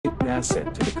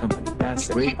asset to the company.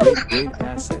 Asset. Great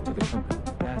asset to the company.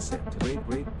 Asset.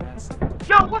 Great asset.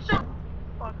 Yo, what's up?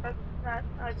 Fuck,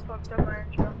 I fucked up my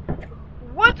intro.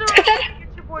 What's up, everybody?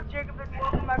 It's your boy Jacob, and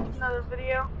welcome back to another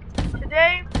video.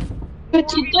 Today we're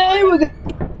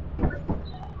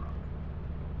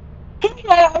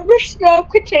gonna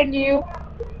continue.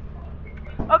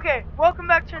 Okay, welcome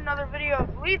back to another video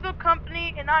of Lethal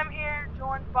Company, and I'm here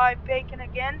joined by Bacon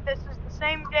again. This is the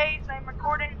same day, same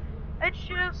recording. It's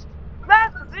just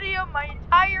last video, my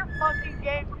entire fucking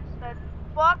game just said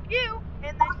 "fuck you"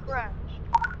 and then crashed.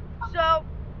 So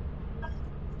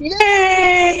Yay!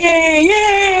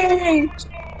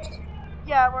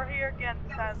 yeah, we're here again.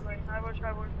 Sadly, I wish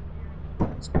I wasn't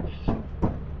here,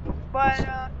 but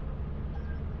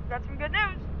got some good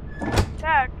news.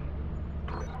 Tech.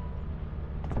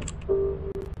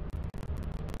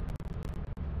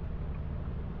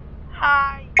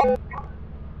 Hi.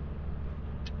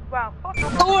 Wow, fuck.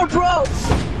 Door broke!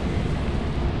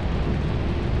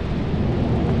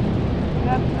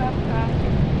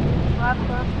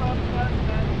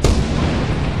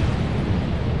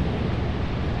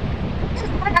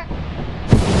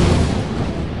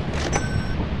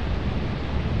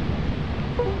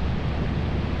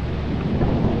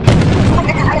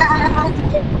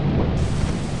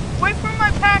 Wait for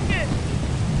my package.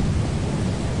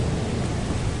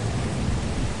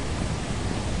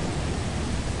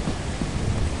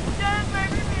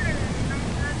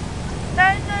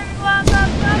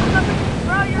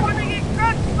 Bro, you're gonna get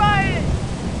crushed by it.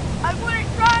 I wouldn't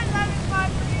try that if I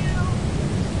were you.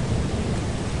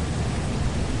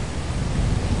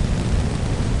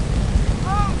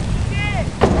 Oh shit.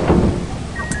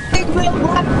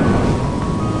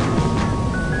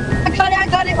 I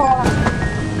got it all.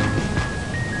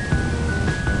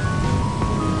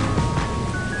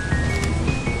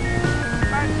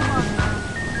 Alright, come on.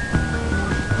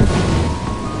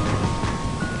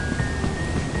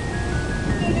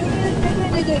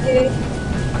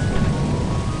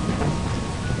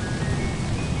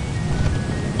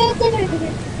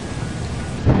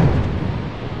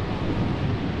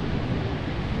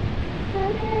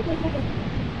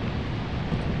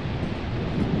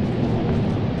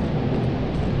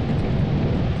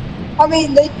 I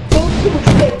mean, they don't do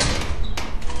shit.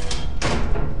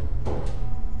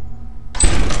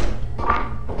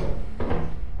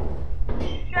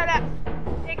 Shut up.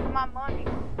 Take my money.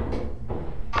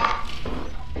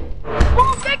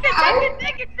 Oh, take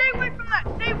it, stay away from that.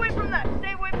 Stay away from that.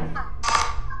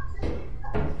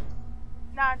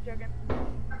 Nah, I'm joking.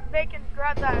 Bacon,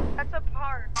 grab that. That's a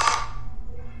part.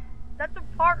 That's a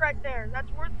part right there.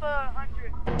 That's worth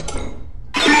 100.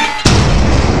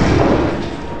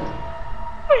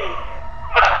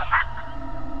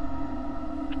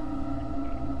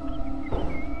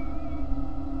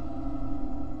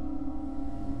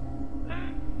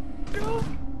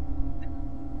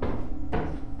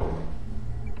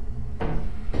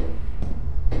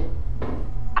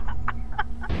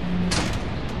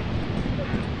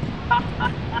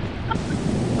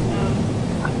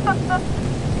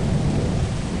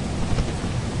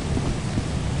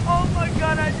 Oh my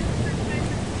god, I just think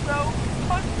it's so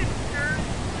fucking dirty.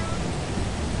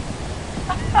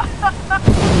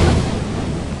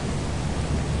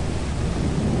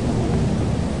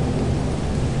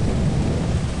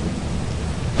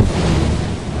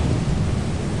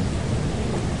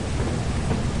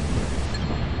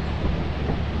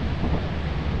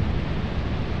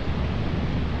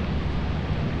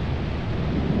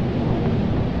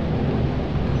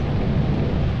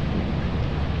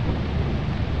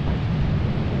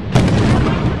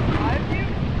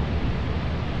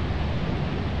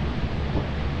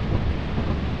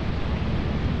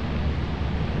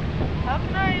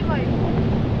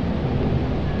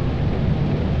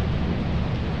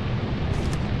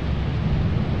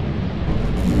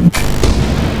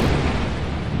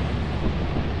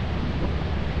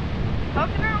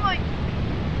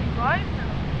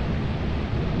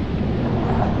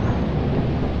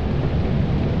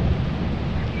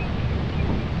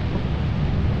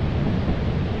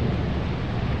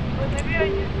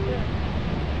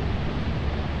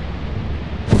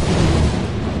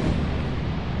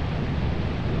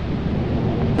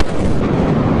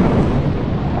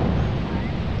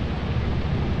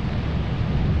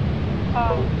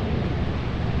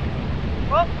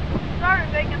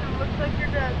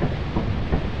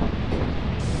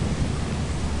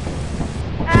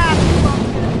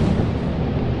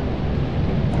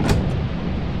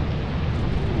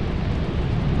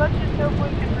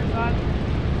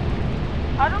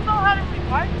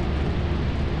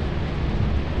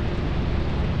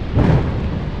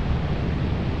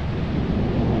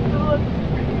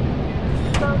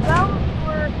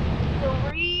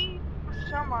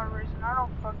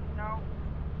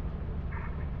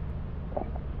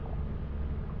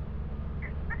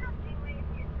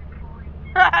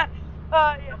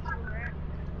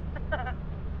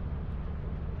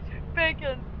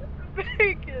 Bacon.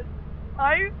 Bacon.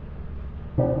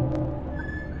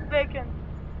 Bacon.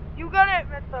 You gotta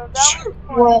admit though, that was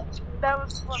funny. What? That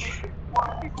was funny.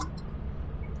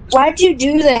 Why'd you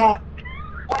do that?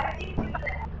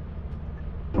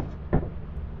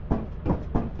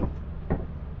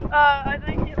 I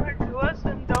think you went to us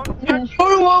and don't The touch.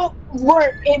 door won't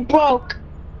work. It broke.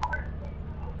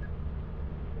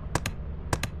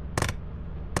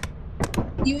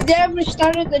 You never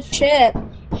started the chip.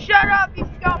 Shut up, you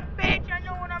dumb bitch! I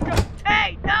know what I'm doing.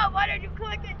 Hey, no! Why did you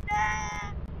click it?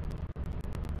 Nah!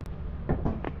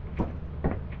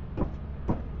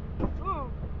 Ooh,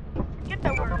 get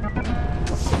that word.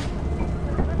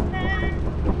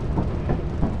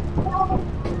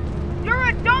 You're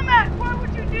a dumbass! Why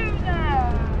would you do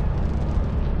that?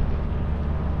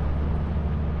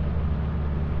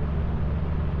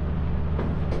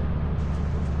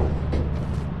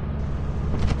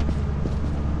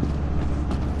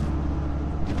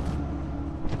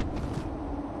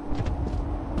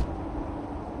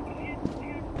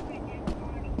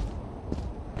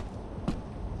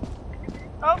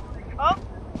 Oh, oh,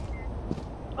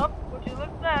 oh, would you look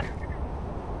at that?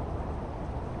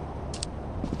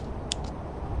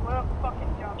 What a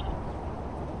fucking jump.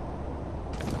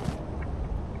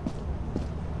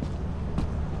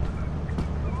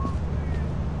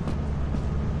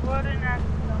 What an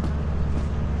accident.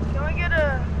 Can we get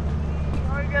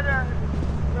a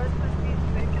rest in peace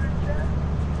bacon in chat?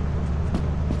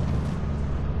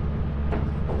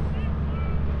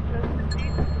 Rest in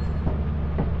peace.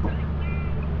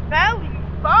 Value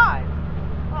 5?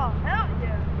 Oh, hell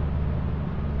yeah.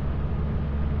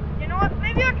 You know what?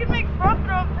 Maybe I can make profit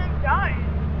off him dying.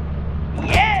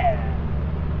 Yeah!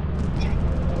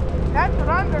 That's what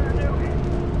I'm gonna do.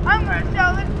 I'm gonna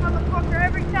sell this motherfucker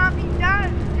every time he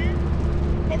dies, man.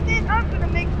 And then I'm gonna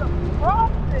make some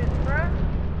profit, bruh.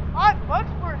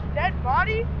 $5 for his dead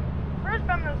body? First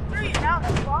time it was 3, and now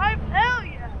it's 5? Hell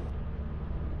yeah!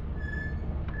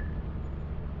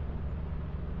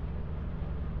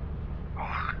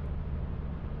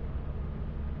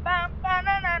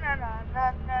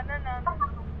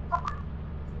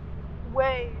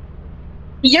 Wait,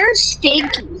 You're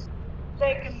stinky.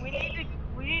 Bacon, we need to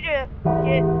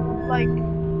get like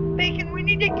Bacon, we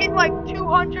need to get like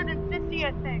 250,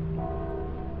 I think,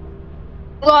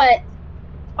 What?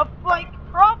 of like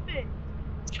profit.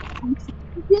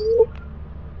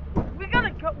 We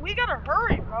gotta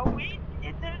hurry, bro.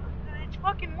 It's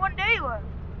fucking 1 day left.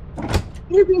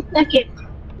 Give me a second.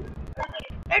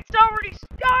 It's already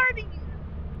starting.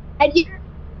 I did.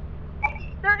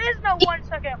 There is no 1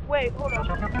 second. Wait, hold up.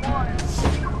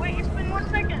 Wait, it's been 1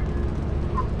 second.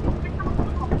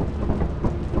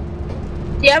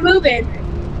 Yeah, moving.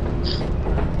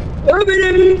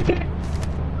 Moving.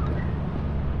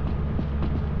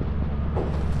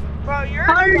 Bro, you're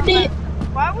How did it?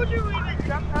 Why would you even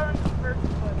jump out in the first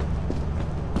place?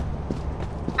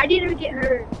 I didn't get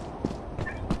hurt.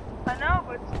 I know,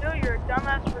 but still, you're a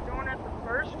dumbass for doing it the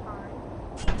first time.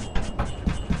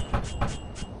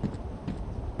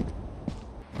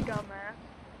 Dumbass.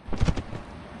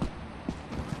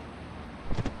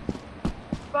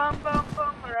 Bum bum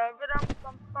bum bum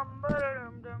bum bum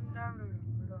bum dum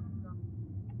dum.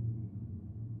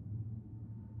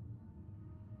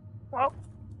 Well,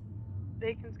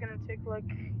 Bacon's gonna take like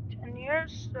 10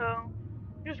 years, so I'm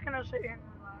just gonna sit here and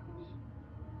relax.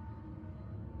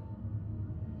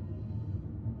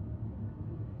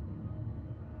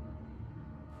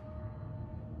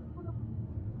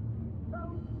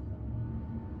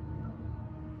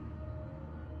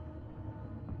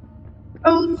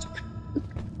 Oh,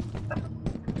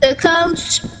 the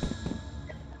coach.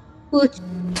 What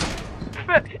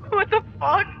the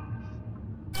fuck?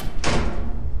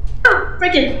 Oh,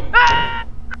 freaking! Ah!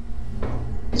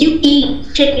 You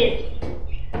eat chicken.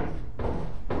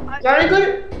 Gotta go.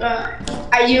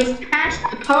 You passed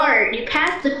the part. You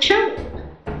passed the chunk.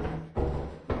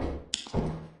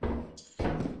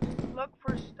 Look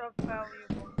for stuff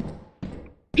valuable.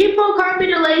 People call me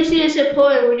the laziest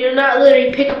employee when you're not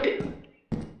literally pick up.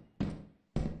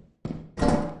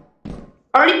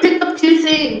 Already picked up 2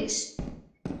 things.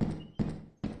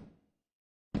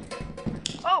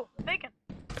 Oh, Bacon.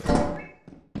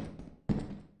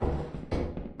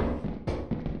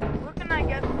 Looking, I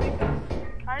guess, make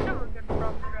kind of a good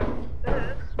profit out of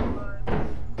this, but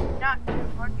not too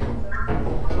much of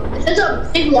it. Is this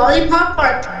a big lollipop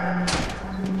or?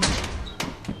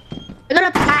 I got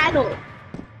a paddle.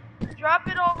 Drop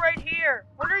it all right here.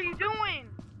 What are you doing?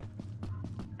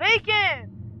 Bacon!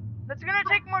 That's gonna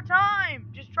take more time.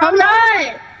 Just drop Hold it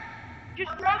on.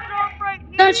 Just drop it off right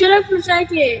here. No, shut up for a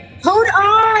second. Hold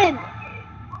on.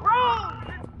 Bro!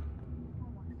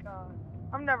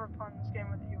 I'm never playing this game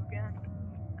with you again.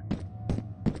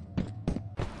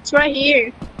 It's right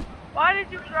here. Why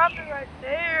did you drop it right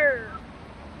there?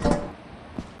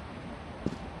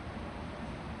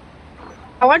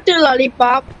 I want the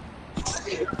lollipop.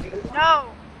 No,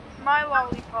 it's my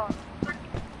lollipop.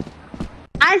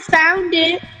 I found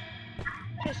it.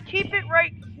 Just keep it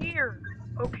right here,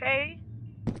 okay?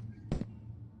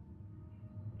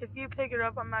 If you pick it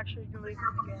up, I'm actually deleting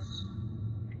the game.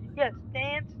 Yes,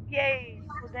 dance, yay,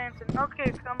 we're dancing. Okay,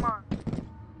 come on.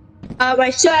 I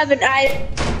still have an item.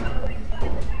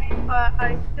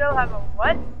 I still have a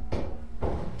what?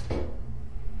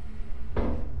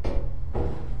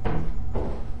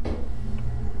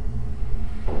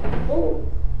 Oh.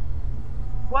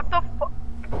 What the fuck?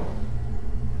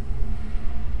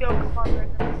 Yo, come on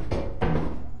right now.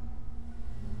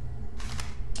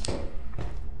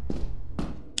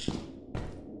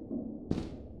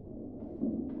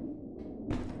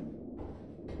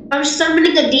 I'm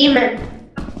summoning a demon.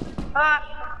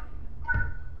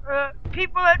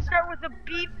 People that start with a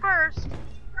B first.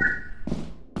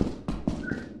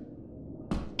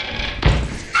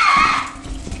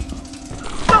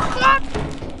 The fuck?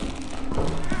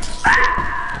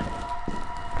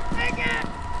 Dang it!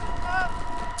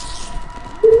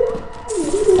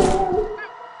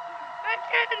 I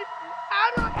can't. How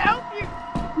do I help you?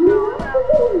 No,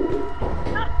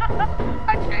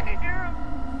 I can't hear him.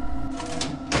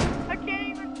 I can't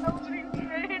even tell what he's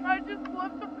saying. I just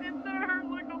left him in there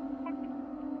like a fucking.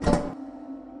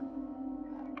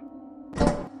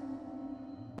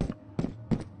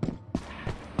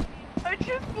 I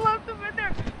just left him in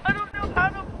there. I don't know how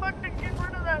to fucking get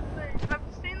rid of that thing. I've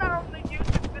seen that on the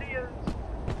YouTube videos.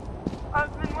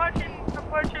 I've been watching a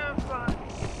bunch of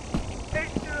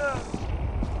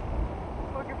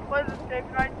fucking play this game,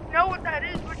 and I know what that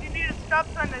is, but you need a stop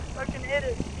sign to fucking hit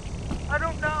it. I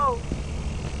don't know.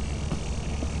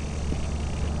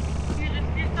 You just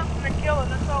need something to kill it,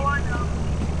 that's all I know.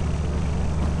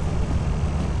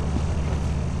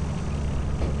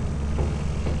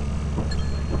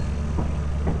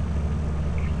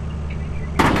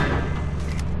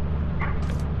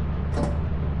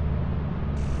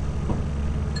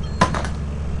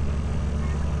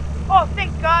 Oh,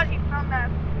 thank God he found that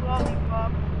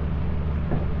lollipop.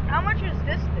 How much is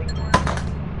this thing worth?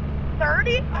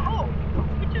 30? Oh,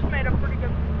 we just made a pretty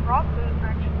good profit,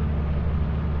 actually.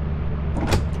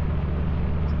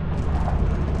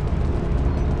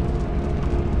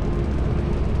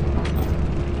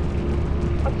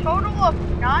 A total of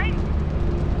 9?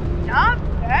 Not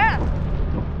bad.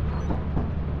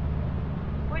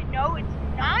 Wait, no, it's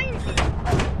 90.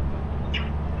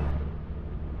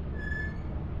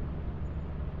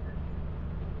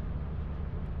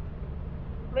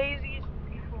 Laziest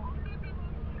people.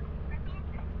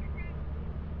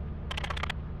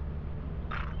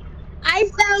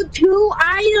 I found 2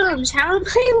 items. How am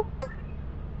I?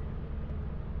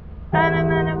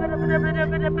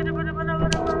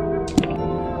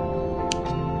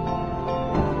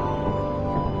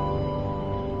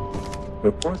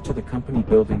 Report to the company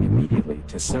building immediately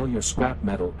to sell your scrap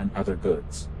metal and other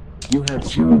goods. You have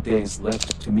 0 days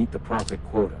left to meet the profit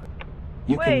quota.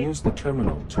 You can Wait. use the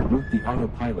terminal to route the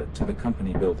autopilot to the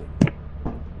company building.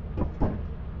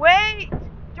 Wait!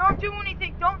 Don't do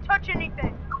anything. Don't touch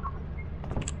anything.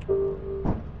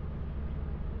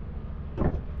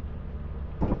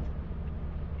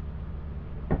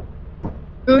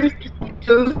 Dude,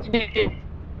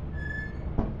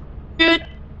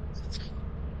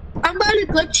 I'm gonna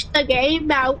glitch the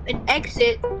game out and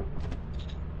exit.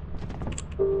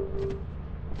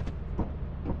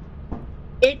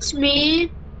 It's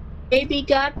me, Baby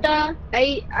Gata.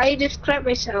 I describe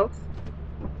myself.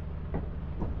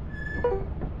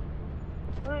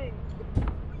 Wait.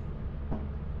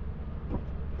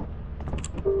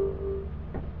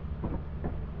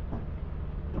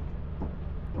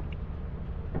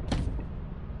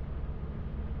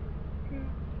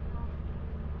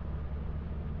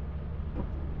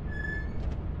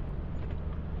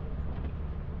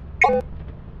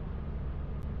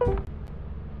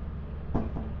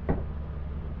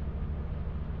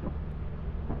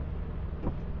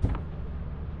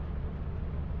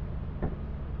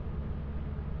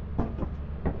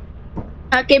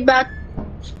 Talking about.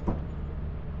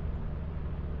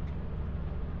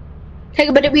 Take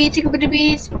a bit of beats, take a bit of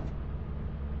beats.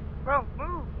 Bro,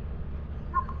 move.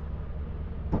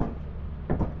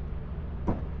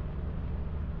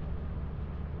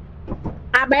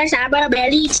 Abba,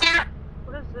 belly tap.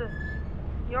 What is this?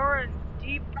 You're in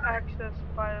deep access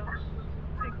files.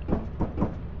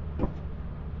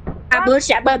 Abba,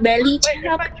 belly Wait, if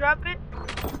tap. I drop it?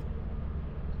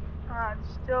 Ah,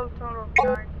 it's still a total of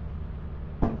 9.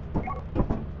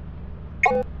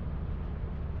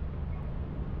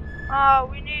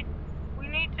 We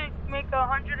need to make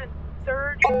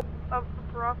 130 of the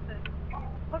profit.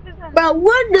 What is that? But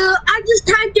what the? I just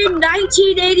typed in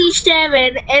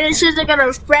 1987 and it says I got a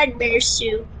Fredbear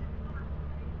suit.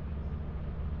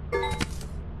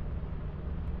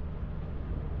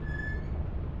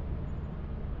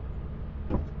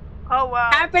 Oh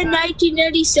wow. I put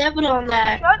 1997 on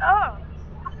that. Shut up.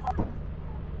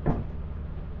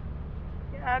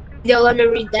 Yeah, I can... Yo, let me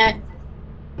read that.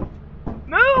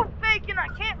 Move, Bacon! I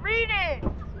can't read it!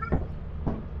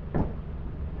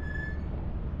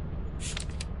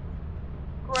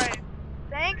 Great.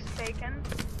 Thanks, Bacon.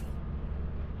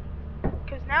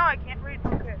 Because now I can't read.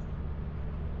 Okay.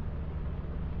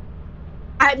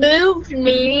 I moved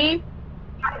me.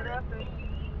 Shut up, Bacon.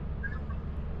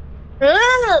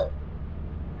 Oh.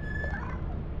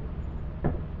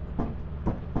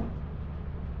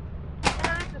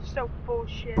 Yeah, this is so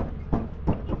bullshit.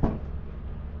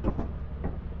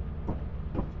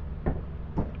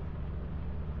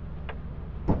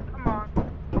 Come on.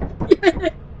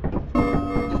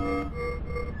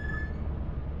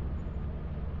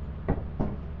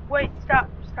 Wait, stop.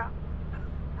 Stop,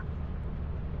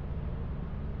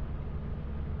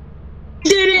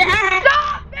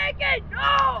 Bacon!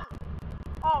 No!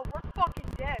 Oh, we're fucking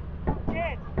dead. We're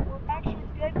dead. We're actually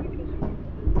dead because of you.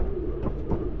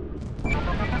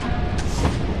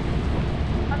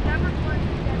 I'm never going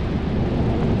to get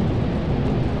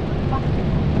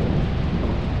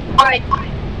Alright.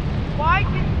 Why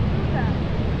can you do that?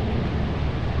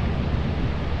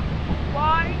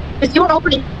 Why? If you want to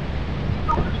open it.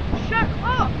 Shut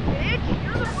up, bitch!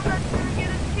 You're the one that's gonna get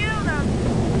us killed out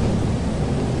here.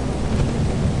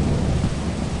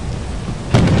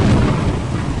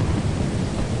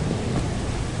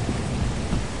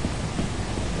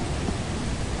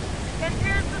 And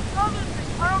here's the other thing.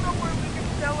 I don't know where we can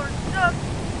sell our stuff.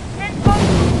 And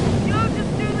you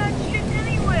just do that shit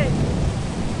anyway.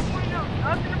 We know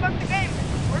nothing about the game.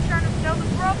 We're trying to sell the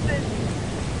profit.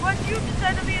 But you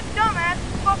decide to be a dumbass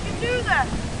and fucking do that.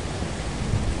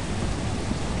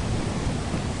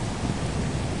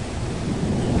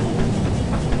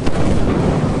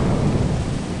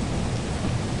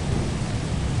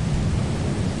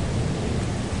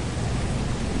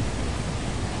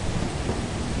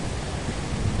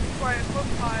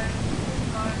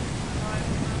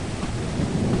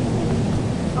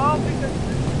 Oh, because this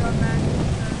is dumbass.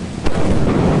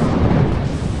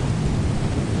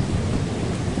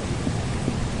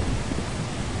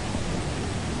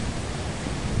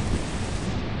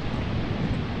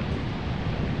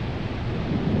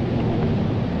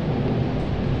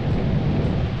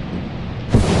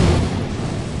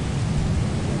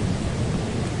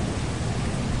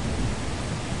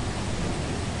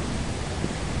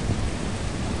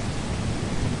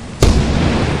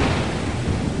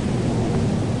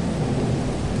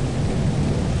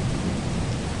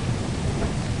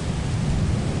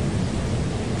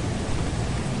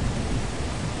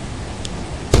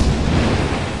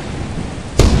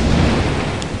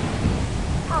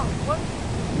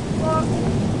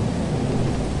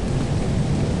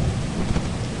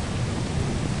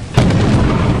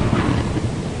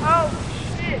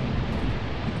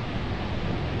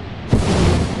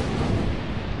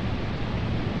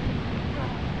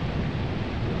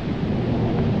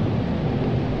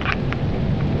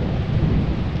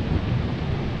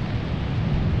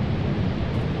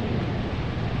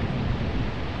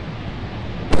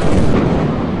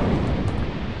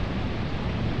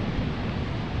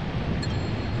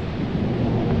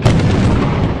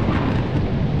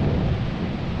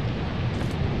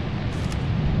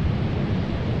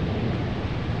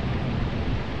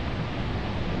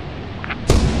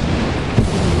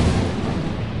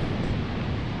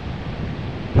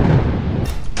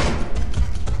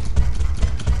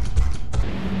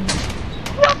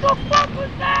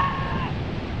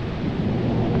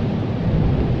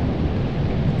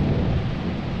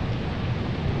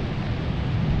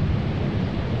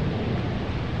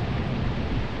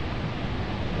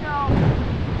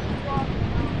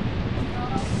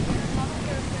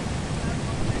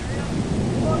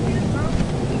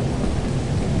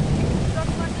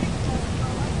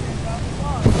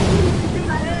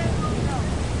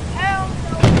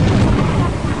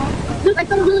 I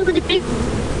thought it was really big.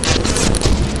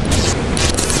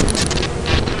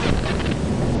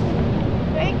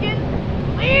 Bacon,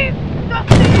 leave the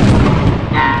thing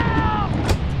now!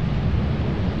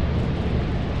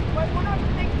 Wait, we're not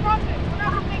gonna make profit.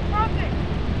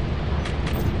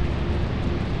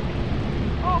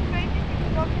 Oh, Bacon, you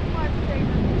fucking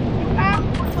lifesaver. You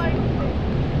asshole!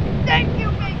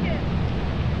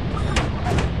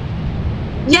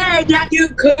 said that you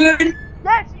could.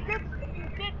 Yes, you did. You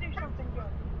did do something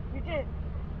good. You did.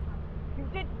 You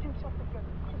did do something good.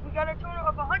 Because we got a total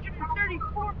of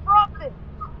 134 profit.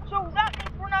 So that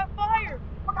means we're not fired.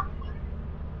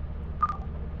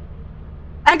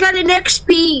 I got an XP.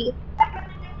 Good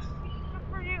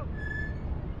for you.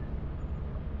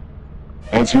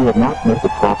 As you have not met the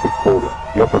profit quota,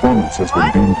 your performance has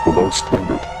been deemed below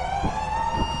standard.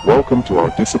 Welcome to our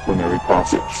disciplinary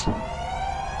process. No,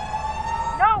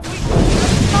 that's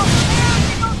not fair.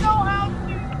 We don't know how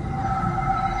to.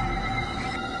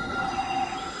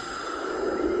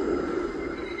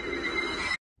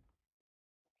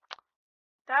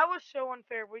 That was so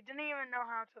unfair. We didn't even know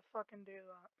how to fucking do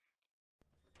that.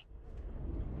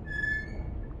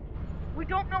 We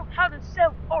don't know how to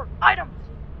sell our items.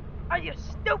 Are you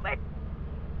stupid?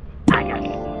 Are you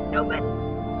stupid?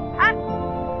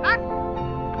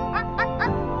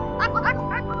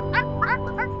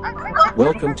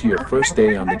 Welcome to your first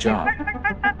day on the job.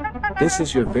 This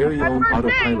is your very own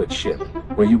autopilot ship,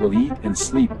 where you will eat and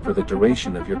sleep for the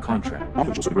duration of your contract.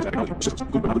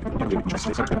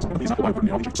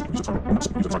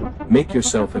 Make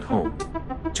yourself at home.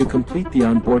 To complete the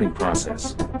onboarding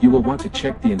process, you will want to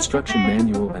check the instruction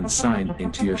manual and sign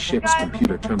into your ship's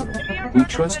computer terminal. We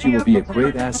trust you will be a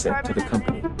great asset to the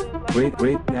company.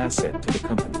 Great asset to the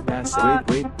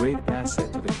company. Great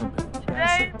asset to the company.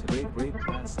 Asset to great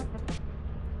asset.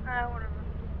 Whatever.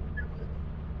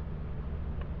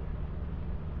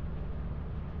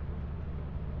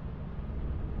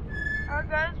 Alright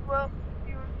guys, well, if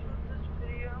you enjoyed this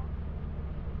video,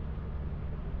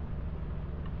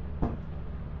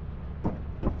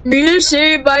 You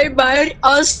say bye-bye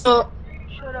also.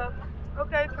 shut up.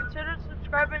 Okay, consider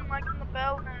subscribing, liking the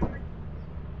bell,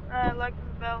 and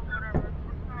whatever.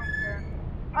 I don't care.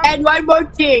 And one more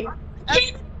thing.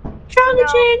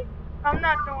 Challenging. I'm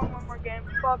not doing one more game.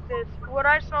 Fuck this. What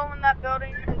I saw in that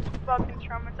building is fucking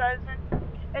traumatizing.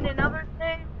 And another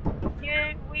thing,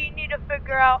 we need to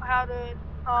figure out how to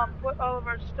put all of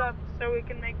our stuff so we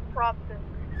can make profit.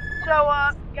 So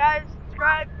guys,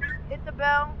 subscribe, hit the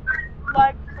bell,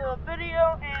 like the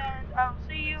video, and I'll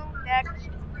see you next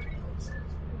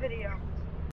video.